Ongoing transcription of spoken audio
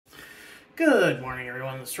Good morning,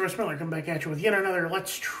 everyone. This is Royce coming back at you with yet another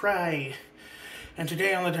Let's Try. And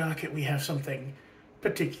today on the docket, we have something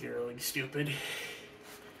particularly stupid.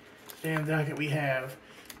 Today on the docket, we have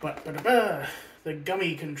the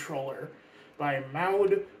Gummy Controller by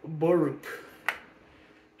Maud Borup.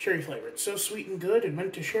 Cherry flavored, so sweet and good and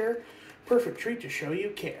meant to share. Perfect treat to show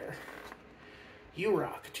you care. You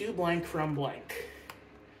rock, too blank from blank.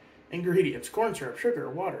 Ingredients: corn syrup, sugar,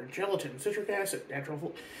 water, gelatin, citric acid,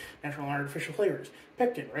 natural and artificial flavors,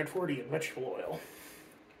 pectin, red 40, and vegetable oil.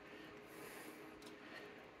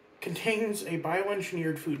 Contains a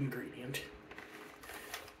bioengineered food ingredient.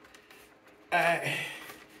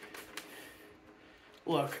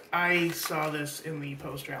 Look, I saw this in the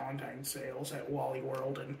post-Valentine sales at Wally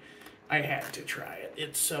World, and I had to try it.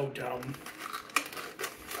 It's so dumb.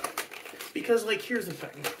 Because, here's the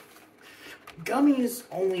thing. Gummies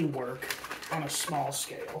only work on a small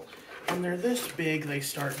scale. When they're this big, they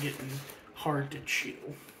start getting hard to chew.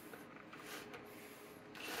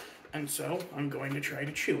 And so, I'm going to try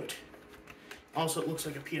to chew it. Also, it looks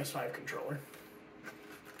like a PS5 controller.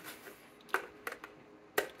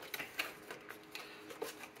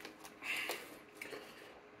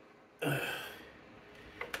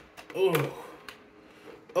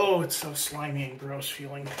 Oh, it's so slimy and gross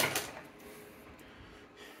feeling.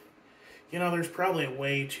 You know, there's probably a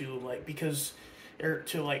way to,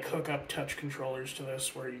 hook up touch controllers to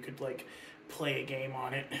this where you could, play a game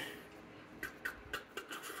on it.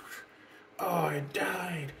 Oh, I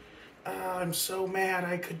died. I'm so mad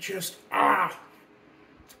I could just, Ugh.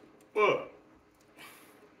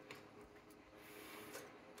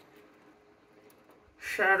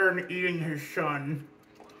 Saturn eating his son.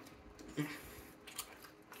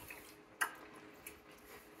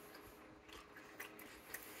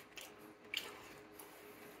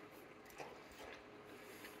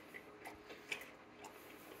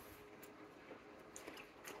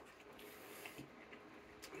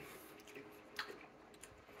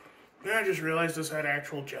 I just realized this had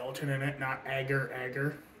actual gelatin in it, not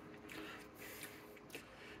agar.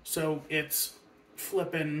 So it's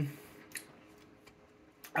flipping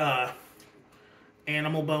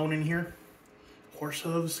animal bone in here. Horse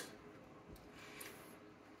hooves.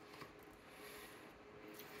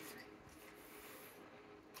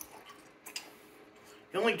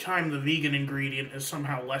 The only time the vegan ingredient is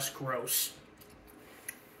somehow less gross.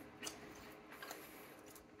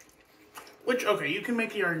 Which, okay, you can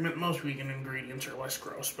make the argument most vegan ingredients are less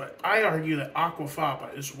gross, but I argue that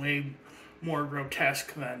aquafaba is way more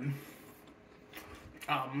grotesque than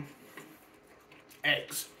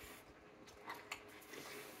eggs.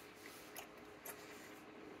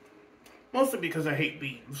 Mostly because I hate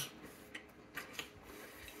beans.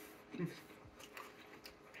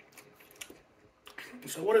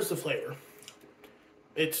 So what is the flavor?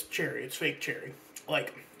 It's cherry. It's fake cherry.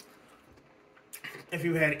 If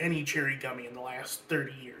you've had any cherry gummy in the last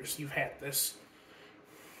 30 years, you've had this.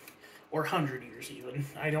 Or 100 years even.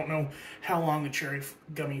 I don't know how long the cherry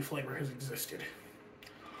gummy flavor has existed.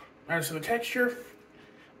 Alright, so the texture,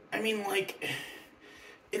 it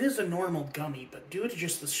is a normal gummy, but due to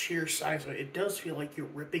just the sheer size of it, it does feel like you're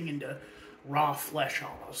ripping into raw flesh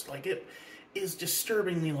almost. It is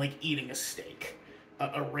disturbingly like eating a steak.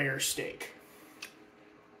 A rare steak.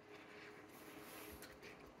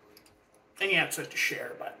 And yeah, it's such a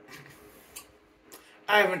share, but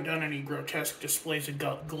I haven't done any grotesque displays of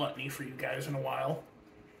gluttony for you guys in a while.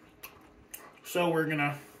 So we're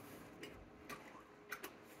gonna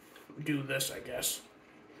do this, I guess.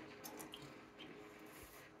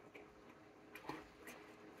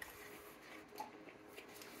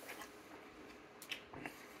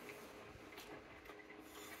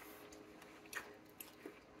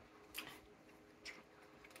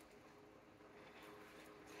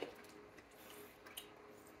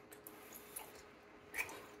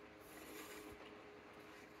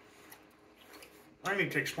 I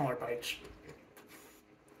need to take smaller bites.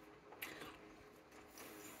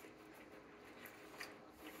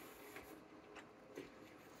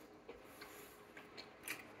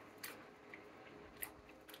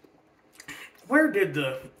 Where did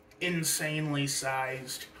the insanely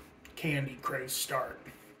sized candy craze start?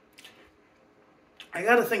 I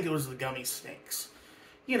gotta think it was the gummy snakes.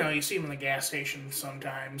 You know, you see them in the gas station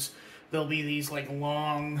sometimes. There'll be these,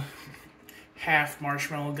 long, half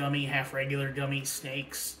marshmallow gummy, half regular gummy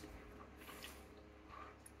snakes.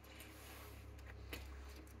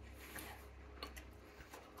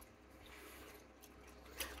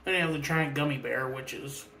 Then you have the giant gummy bear, which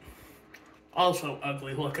is also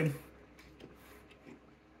ugly looking.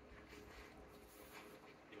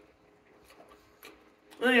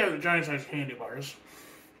 Then you have the giant sized candy bars.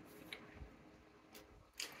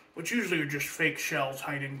 which usually are just fake shells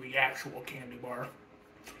hiding the actual candy bar,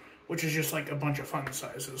 which is just like a bunch of fun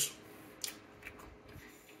sizes.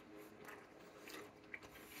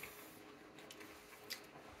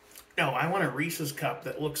 No, I want a Reese's cup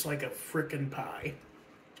that looks like a frickin' pie.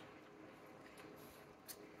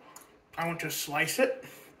 I want to slice it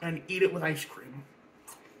and eat it with ice cream.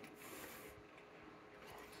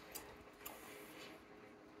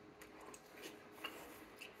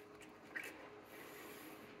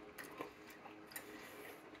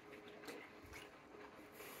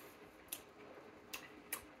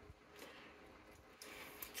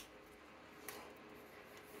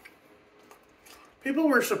 People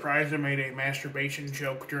were surprised I made a masturbation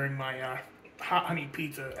joke during my hot honey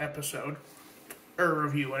pizza episode, or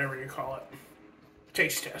review, whatever you call it.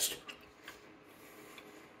 Taste test.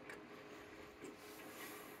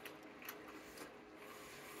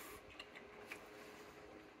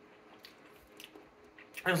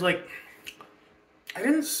 I was like, I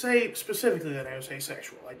didn't say specifically that I was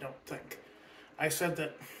asexual, I don't think. I said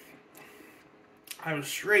that I was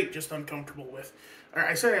straight, just uncomfortable with... Or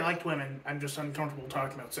I said I liked women, I'm just uncomfortable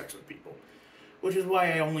talking about sex with people. Which is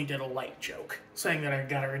why I only did a light joke, saying that I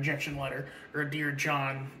got a rejection letter, or a Dear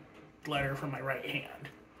John letter from my right hand.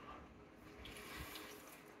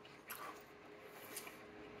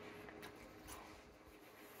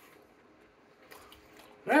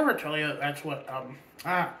 Did I ever tell you that that's what,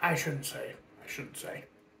 I shouldn't say. I shouldn't say.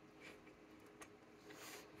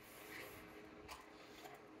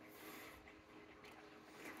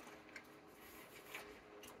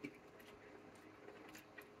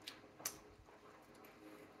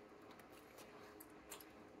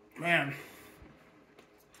 Man.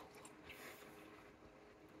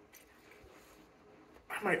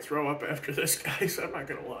 I might throw up after this, guys. I'm not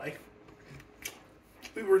gonna lie.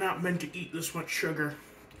 We were not meant to eat this much sugar.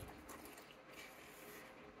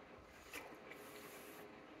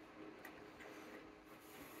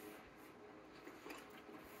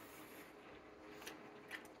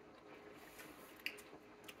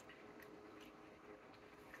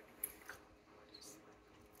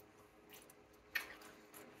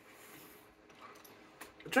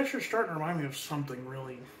 The texture's starting to remind me of something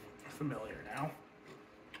really familiar now.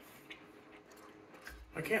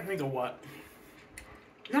 I can't think of what.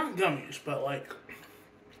 Not gummies, but like...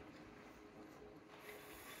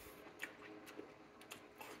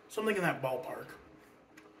 something in that ballpark.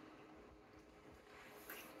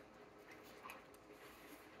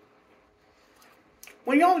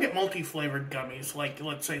 When y'all get multi-flavored gummies, like,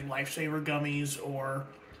 let's say, Lifesaver gummies, or,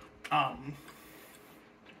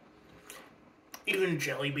 even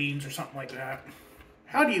jelly beans or something like that,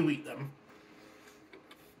 how do you eat them?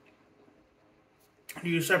 Do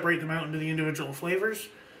you separate them out into the individual flavors?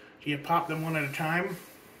 Do you pop them one at a time?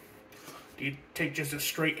 Do you take just a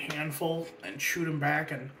straight handful and shoot them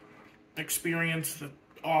back and experience the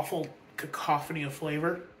awful cacophony of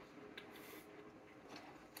flavor?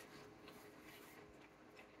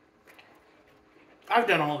 I've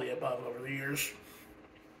done all the above over the years.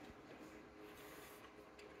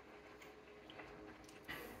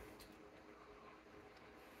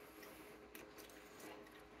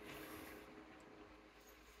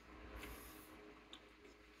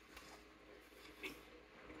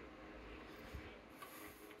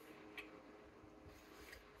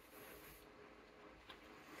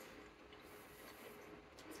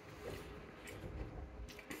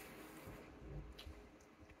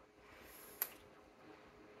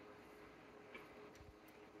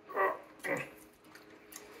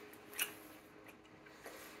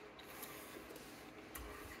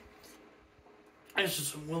 This is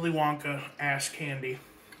some Willy Wonka ass candy.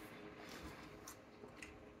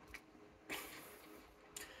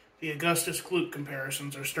 The Augustus Gloop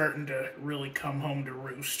comparisons are starting to really come home to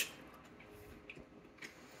roost.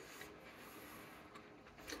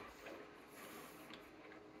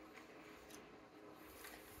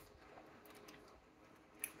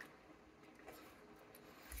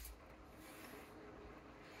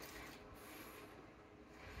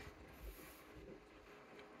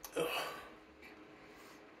 Ugh.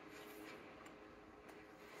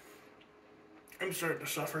 I'm starting to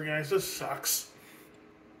suffer, guys. This sucks.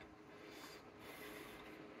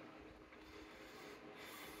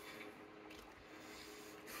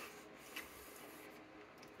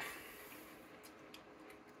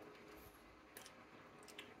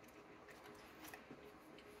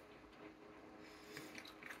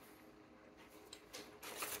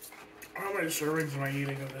 How many servings am I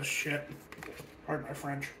eating of this shit? Pardon my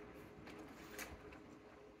French.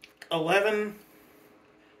 11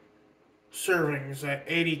 servings at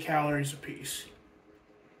 80 calories apiece.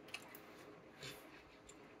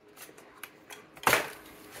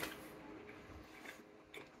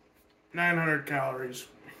 900 calories.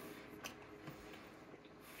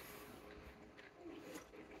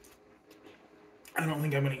 I don't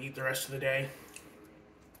think I'm going to eat the rest of the day.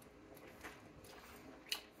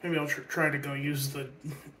 Maybe I'll try to go use the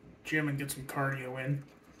gym and get some cardio in.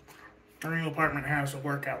 Our new apartment has a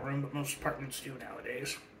workout room, but most apartments do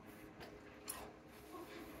nowadays.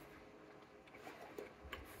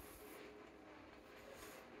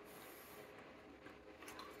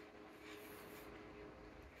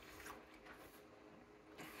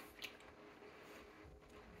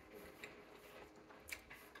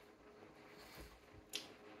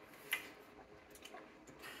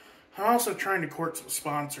 I'm also trying to court some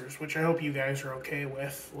sponsors, which I hope you guys are okay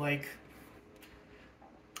with. Like,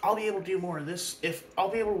 I'll be able to do more of this I'll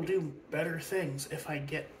be able to do better things if I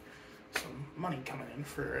get some money coming in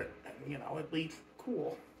for it. And, you know, it'd be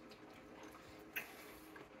cool.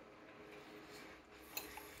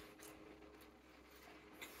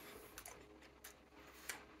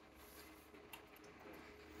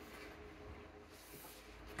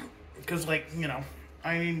 Because, like, you know,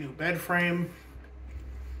 I need a new bed frame.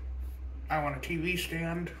 I want a TV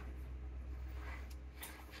stand.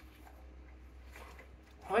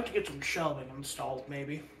 I'd like to get some shelving installed,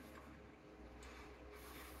 maybe.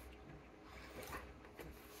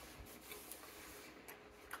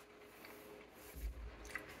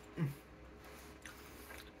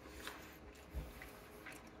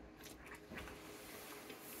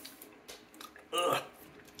 Ugh.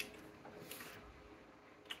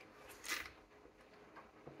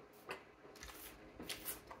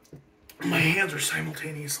 My hands are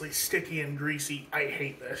simultaneously sticky and greasy. I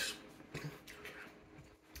hate this.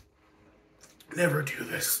 Never do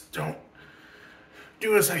this. Don't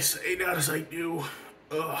do as I say, not as I do.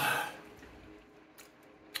 Ugh.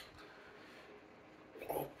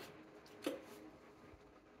 Oh.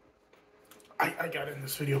 I got in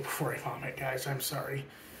this video before I vomit, guys. I'm sorry.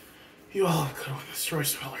 You all have a good one. This is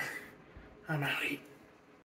Royce. I'm out.